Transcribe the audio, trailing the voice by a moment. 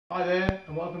Hi there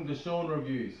and welcome to Sean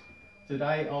Reviews.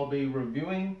 Today I'll be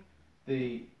reviewing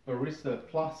the Barista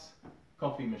Plus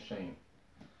coffee machine.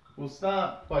 We'll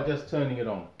start by just turning it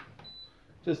on.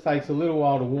 Just takes a little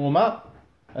while to warm up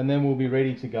and then we'll be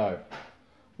ready to go.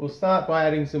 We'll start by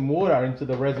adding some water into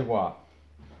the reservoir.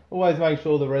 Always make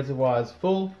sure the reservoir is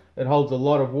full. It holds a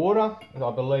lot of water.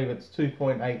 I believe it's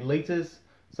 2.8 litres,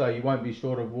 so you won't be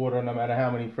short of water no matter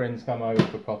how many friends come over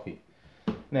for coffee.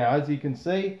 Now, as you can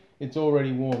see, it's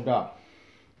already warmed up.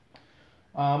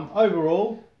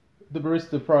 Overall, the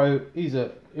Barista Pro is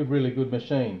a really good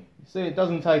machine. You see, it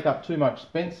doesn't take up too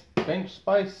much bench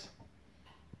space.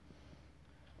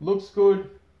 Looks good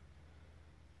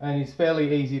and is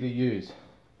fairly easy to use.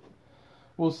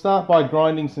 We'll start by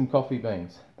grinding some coffee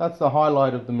beans. That's the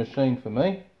highlight of the machine for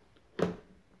me.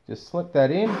 Just slip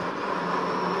that in,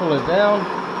 pull it down.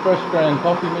 Fresh ground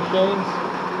coffee machines,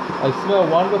 they smell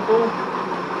wonderful.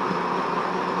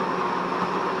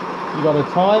 You've got a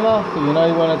timer so you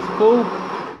know when it's full.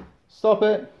 Stop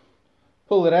it,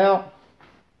 pull it out,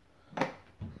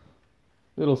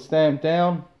 little stamp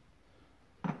down,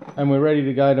 and we're ready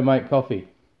to go to make coffee.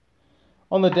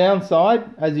 On the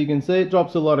downside, as you can see, it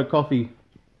drops a lot of coffee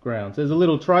grounds. There's a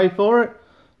little tray for it,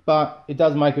 but it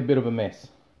does make a bit of a mess.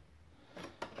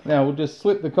 Now we'll just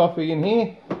slip the coffee in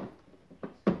here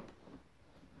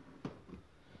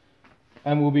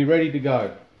and we'll be ready to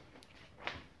go.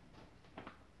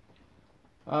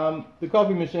 The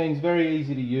coffee machine is very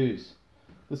easy to use.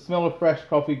 The smell of fresh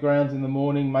coffee grounds in the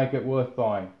morning make it worth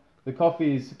buying. The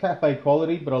coffee is cafe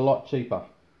quality but a lot cheaper.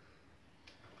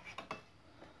 You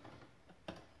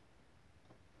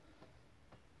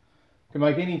can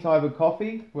make any type of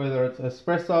coffee, whether it's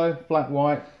espresso, flat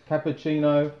white,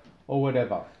 cappuccino or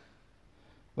whatever.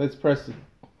 Let's press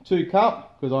 2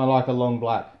 cup because I like a long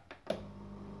black.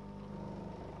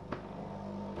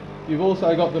 You've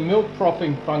also got the milk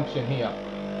frothing function here.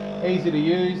 Easy to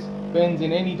use, bends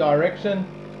in any direction.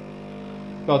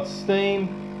 Got steam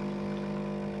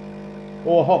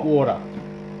or hot water.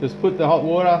 Just put the hot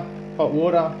water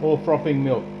or frothing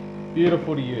milk.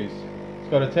 Beautiful to use. It's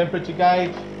got a temperature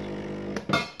gauge.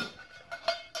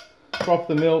 Froth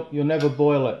the milk, you'll never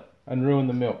boil it and ruin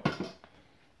the milk.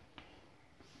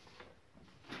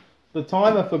 The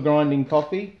timer for grinding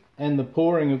coffee and the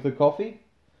pouring of the coffee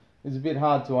is a bit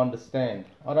hard to understand.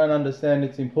 I don't understand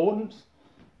its importance,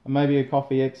 and maybe a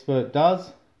coffee expert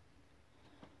does.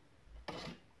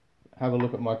 Have a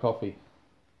look at my coffee.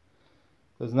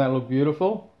 Doesn't that look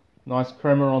beautiful? Nice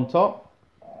crema on top.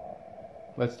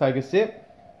 Let's take a sip.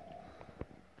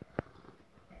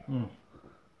 Oh,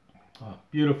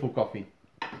 beautiful coffee.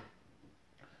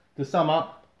 To sum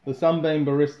up, the Sunbeam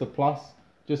Barista Plus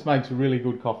just makes really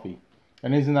good coffee.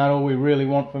 And isn't that all we really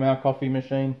want from our coffee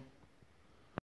machine?